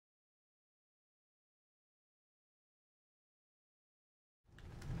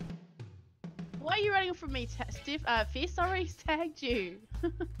Why are you running from me, Stiff? Fist already tagged you.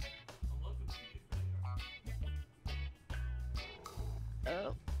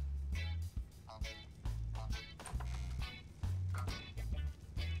 Oh.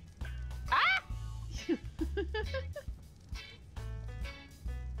 Ah!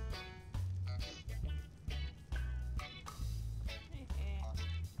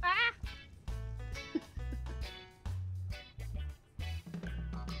 Ah!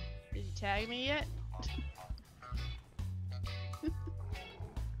 Did you tag me yet?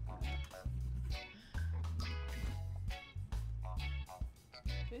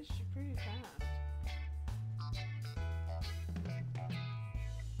 Fish, you're pretty fast.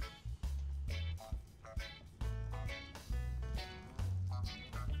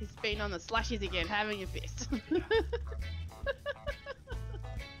 He's been on the slashes again, having a fist.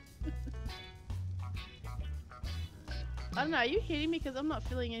 I don't know, are you hitting me? Because I'm not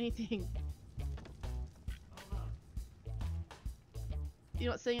feeling anything.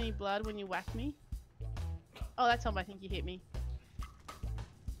 You're not seeing any blood when you whack me? Oh, that time I think you hit me. It's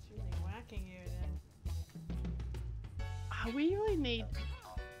really whacking you then. Oh, we really need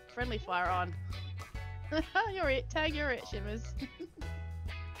friendly fire on. You're it. Tag, you're it, Shimmers.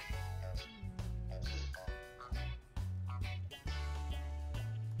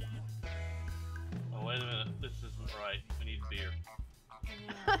 Oh, wait a minute. This isn't right. We need beer.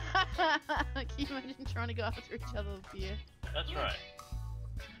 Yeah. Can you imagine trying to go after each other with beer? That's right.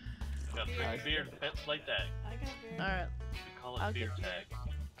 We got Beer. beer to play tag. I got beer. Alright. We call it I'll beer get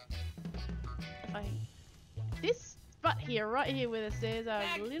tag. This spot here, right here where the stairs are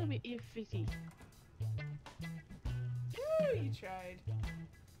a little bit iffy. Woo, you tried.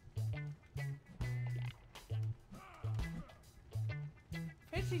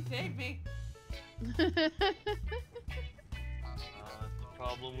 Prissy, save me. That's the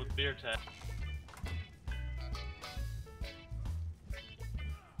problem with beer tag.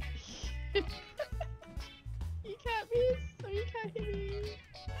 You can't miss, or you can't hit me.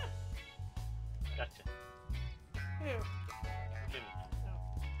 Gotcha. Who? Give me.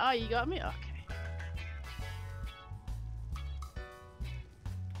 Oh, you got me? Okay.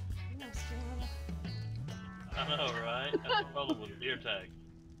 No stamina. I know, right? That's the problem with beer tag.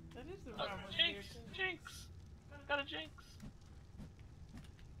 That is the problem with beer. Jinx! Jinx! Got a jinx!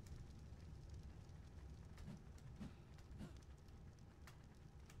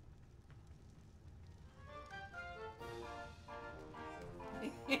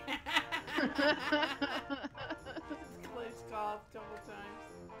 Close call a couple times.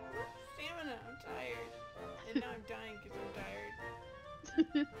 Stamina, I'm tired. And now I'm dying because I'm tired. I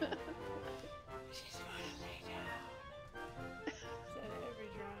just want to lay down. Said every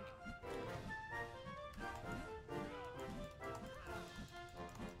drunk.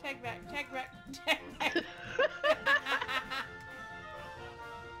 Tag back, tag back, tag back.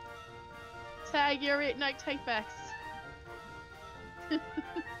 Tag, you're it. No take backs.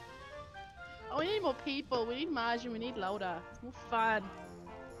 Oh, we need more people. We need margin. We need loader. It's more fun.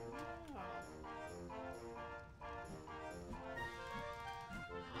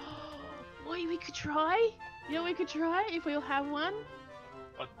 Wait, we could try? You know what we could try if we all have one?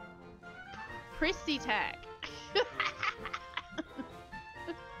 What? Prissy tag.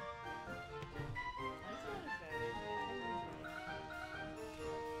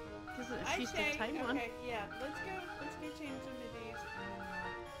 I She's say, the tame one. okay, yeah, let's go change some of these, and then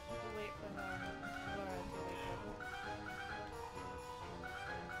we'll wait for Laura to wake up.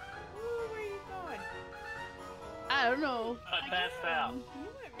 Ooh, where are you going? I don't know. I passed out. You went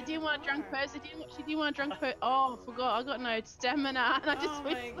I really didn't want a drunk far. person. She didn't want a drunk person. Oh, I forgot. I got no stamina, and I just Oh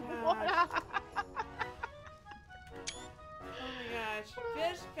went my to the gosh. water. Oh my gosh,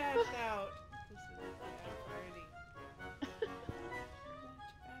 Fish passed out. This is a party.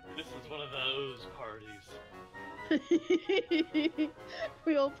 This is one of those parties.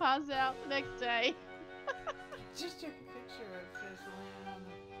 We all pass out the next day. Just took a picture of Fish laying on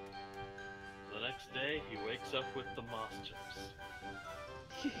The next day, he wakes up with the moss chips.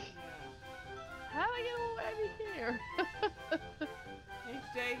 How do I get all over here?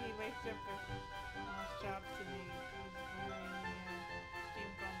 Next day he wakes up with moss chops and he's wearing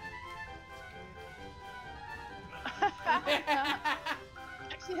steampunk.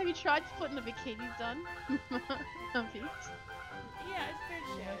 Actually, have you tried putting the bikinis on? Yeah, it's Fish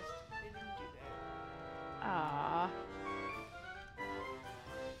chest. They didn't do that. Ah.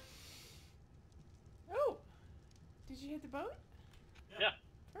 Oh! Did you hit the boat? Yeah,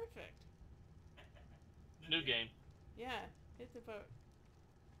 Perfect. new game. Yeah, hit the boat.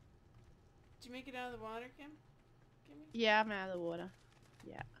 Did you make it out of the water, Kim? Kimmy? Yeah, I'm out of the water.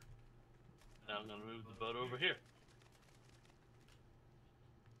 Yeah. Now I'm gonna move the boat over here.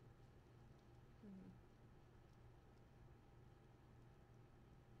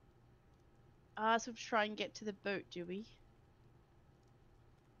 So try and get to the boat, do we?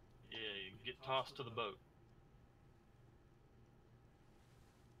 Yeah, you get tossed to the boat.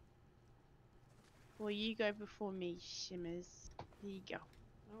 Well, you go before me, Shimmers. There you go.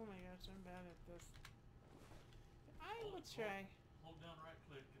 Oh my gosh, I'm bad at this. I will try. Hold down right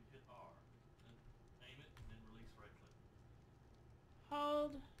click and hit R. And aim it and then release right click.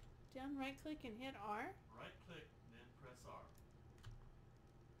 Hold down right click and hit R. Right click, then press R.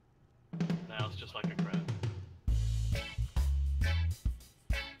 Now it's just like a crab.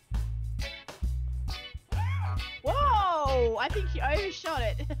 Whoa! I think you overshot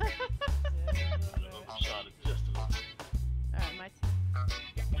it. Overshot it just a little bit. Alright, my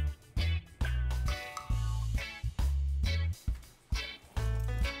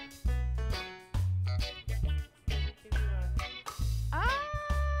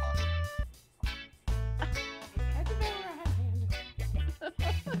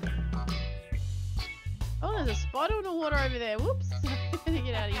Oh, there's a spider in the water over there. Whoops.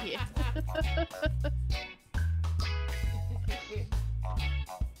 Get out of here.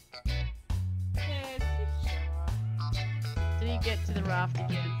 Did he get to the raft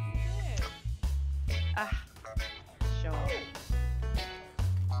again? Ah. Show off.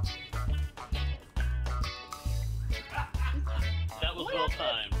 That was well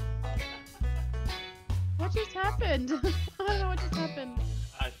timed. What just happened? I don't know what just happened.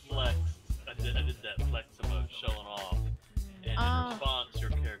 I flexed. I did that flex emote showing off. And in response, your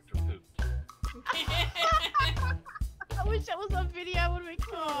character pooped. I wish that was on video. Would have been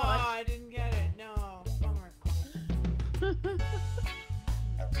cool. Oh, I didn't get it. No. Bummer.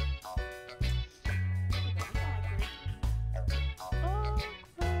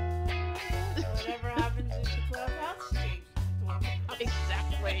 Whatever happens in the clubhouse stays.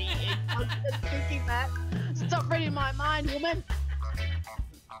 Exactly. I was just thinking that. Stop reading my mind, woman.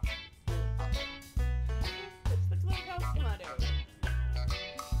 What's the clubhouse motto?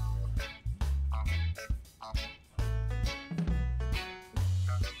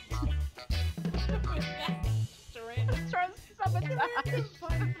 Let's try and sabotage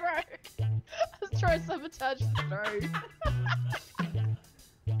the throw. Let's try and sabotage the throw.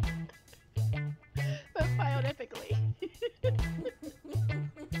 That failed epically.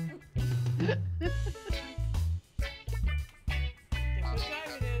 What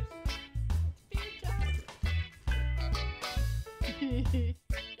time it is? It's feed time.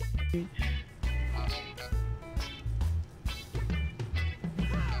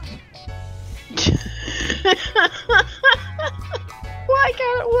 Why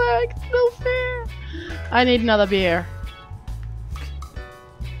can't it work? It's no fair. I need another beer.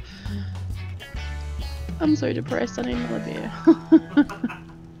 I'm so depressed. I need another beer.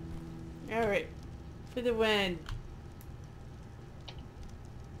 Alright. For the win.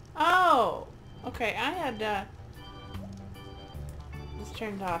 Oh! Okay, I had, this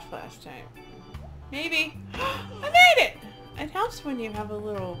turned off last time. Maybe. I made it! It helps when you have a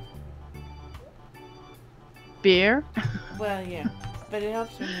little... Beer? Well, yeah. But it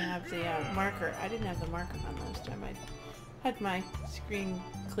helps when you have the marker. I didn't have the marker on last time. I had my screen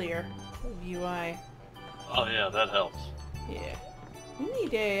clear. UI. Oh yeah, that helps. Yeah. We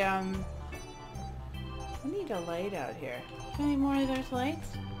need a, we need a light out here. Any more of those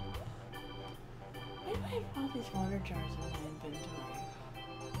lights? Why do I have all these water jars in my inventory?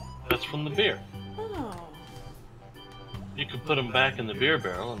 That's from the beer. Oh. You can put them back in the beer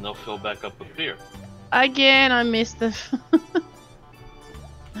barrel and they'll fill back up with beer. Again, I missed the...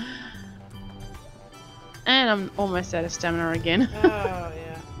 And I'm almost out of stamina again. Oh,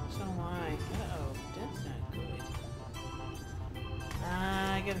 yeah. So am I. Uh-oh. That's not good.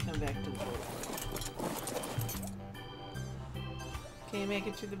 I gotta come back to the boat. Can you make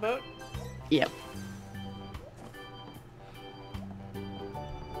it to the boat? Yep.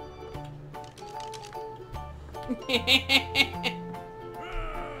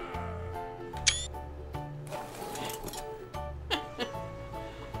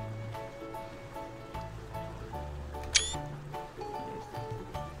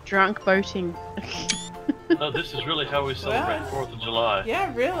 Drunk boating. No, this is really how we celebrate 4th of July.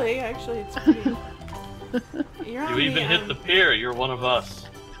 Yeah, really. Actually, it's pretty... You're on You even hit the pier, you're one of us.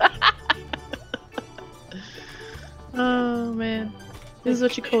 Oh man. This is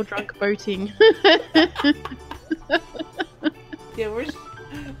what you call drunk boating. Yeah,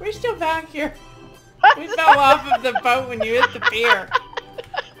 we're still back here. We fell off of the boat when you hit the pier.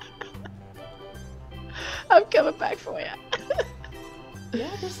 I'm coming back for you. Yeah,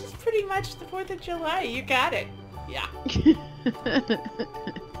 this is pretty much the 4th of July. You got it. Yeah.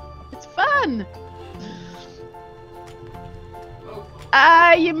 It's fun.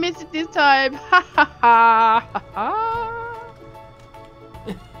 Ah, you missed it this time. Ha ha ha ha ha.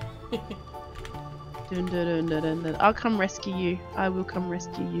 Dun, dun, dun, dun, dun, dun. I'll come rescue you. I will come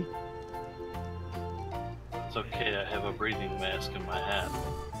rescue you. It's okay, I have a breathing mask in my hat.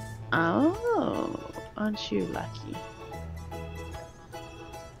 Oh, aren't you lucky?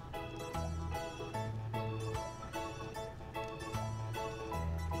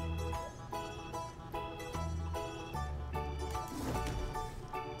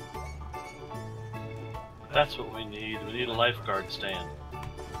 That's what we need. We need a lifeguard stand.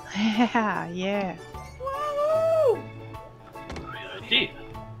 Yeah. Woohoo! Great idea.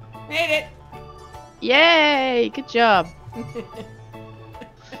 Made it. Yay! Good job.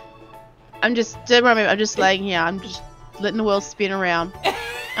 Don't worry, I'm just laying here. I'm just letting the world spin around.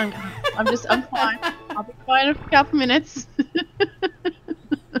 I'm fine. I'll be fine in a couple minutes.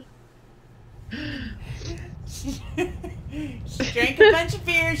 She drank a bunch of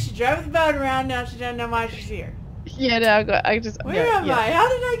beer. She drove the boat around. Now she doesn't know why she's here. Yeah, no, Where am I? How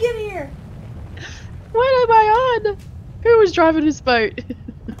did I get here? What am I on? Who was driving this boat?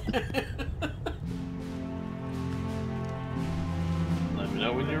 Let me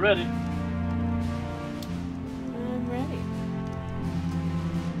know when you're ready. I'm ready.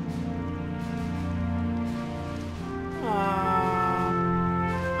 Aww.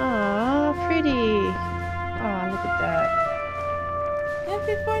 Aw, pretty. Aw, look at that.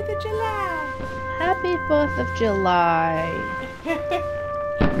 Happy 4th of July. Happy 4th of July.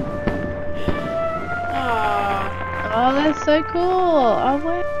 Aww. Oh, that's so cool. Oh,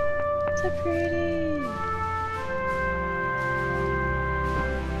 wow. So pretty.